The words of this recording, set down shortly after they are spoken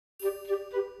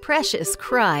Precious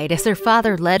cried as her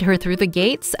father led her through the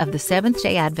gates of the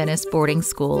Seventh-day Adventist boarding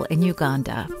school in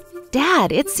Uganda.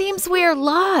 "Dad, it seems we are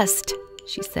lost,"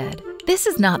 she said. "This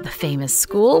is not the famous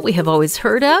school we have always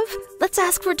heard of. Let's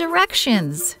ask for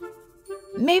directions.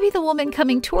 Maybe the woman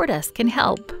coming toward us can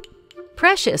help."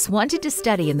 Precious wanted to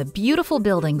study in the beautiful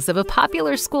buildings of a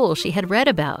popular school she had read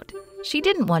about. She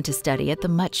didn't want to study at the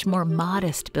much more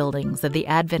modest buildings of the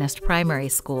Adventist primary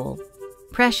school.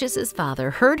 Precious's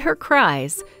father heard her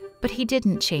cries, but he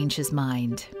didn't change his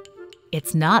mind.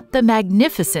 "It's not the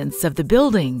magnificence of the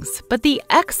buildings, but the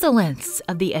excellence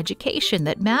of the education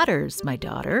that matters, my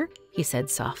daughter," he said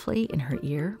softly in her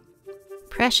ear.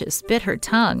 Precious bit her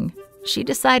tongue. She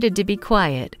decided to be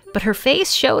quiet, but her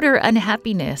face showed her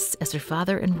unhappiness as her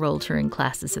father enrolled her in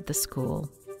classes at the school.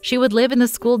 She would live in the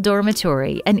school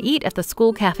dormitory and eat at the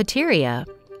school cafeteria.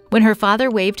 When her father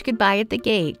waved goodbye at the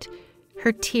gate,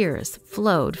 her tears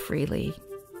flowed freely.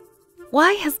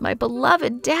 "Why has my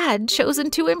beloved dad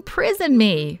chosen to imprison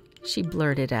me?" she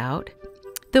blurted out.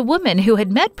 The woman who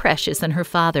had met Precious and her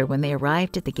father when they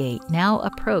arrived at the gate now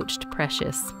approached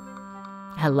Precious.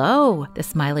 "Hello," the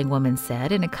smiling woman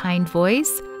said in a kind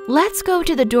voice. "Let's go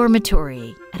to the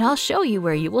dormitory, and I'll show you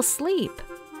where you will sleep."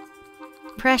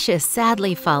 Precious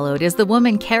sadly followed as the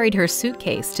woman carried her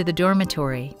suitcase to the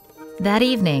dormitory. That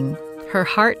evening, her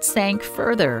heart sank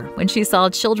further when she saw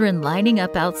children lining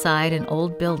up outside an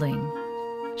old building.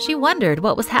 She wondered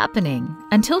what was happening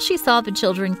until she saw the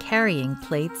children carrying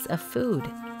plates of food.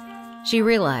 She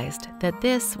realized that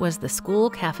this was the school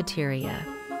cafeteria.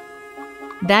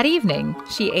 That evening,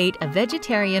 she ate a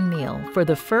vegetarian meal for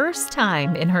the first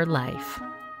time in her life.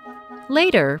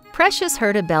 Later, Precious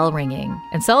heard a bell ringing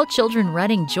and saw children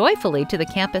running joyfully to the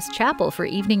campus chapel for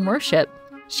evening worship.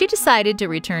 She decided to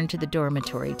return to the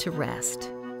dormitory to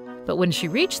rest. But when she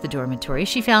reached the dormitory,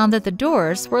 she found that the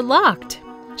doors were locked.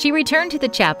 She returned to the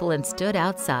chapel and stood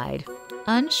outside,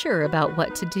 unsure about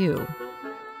what to do.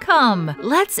 "Come,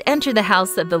 let's enter the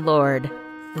house of the Lord,"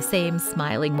 the same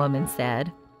smiling woman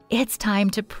said. "It's time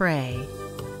to pray.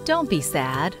 Don't be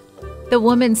sad." The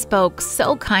woman spoke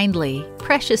so kindly,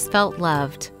 Precious felt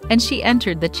loved, and she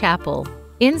entered the chapel.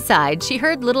 Inside, she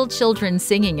heard little children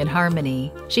singing in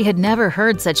harmony. She had never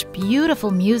heard such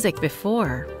beautiful music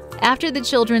before. After the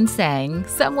children sang,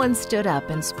 someone stood up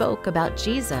and spoke about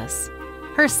Jesus.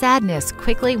 Her sadness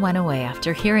quickly went away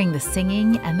after hearing the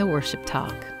singing and the worship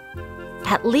talk.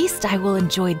 "At least I will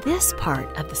enjoy this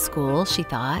part of the school," she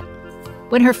thought.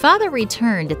 When her father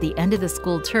returned at the end of the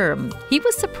school term, he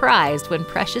was surprised when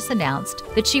Precious announced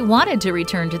that she wanted to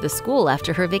return to the school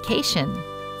after her vacation.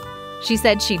 She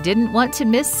said she didn't want to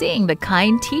miss seeing the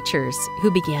kind teachers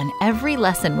who began every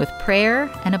lesson with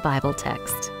prayer and a Bible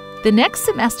text. The next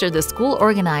semester, the school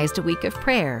organized a week of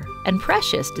prayer, and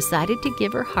Precious decided to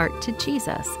give her heart to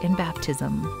Jesus in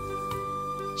baptism.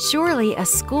 "Surely a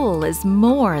school is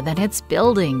more than its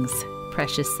buildings,"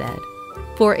 Precious said,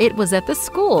 for it was at the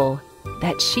school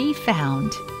that she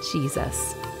found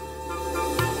Jesus.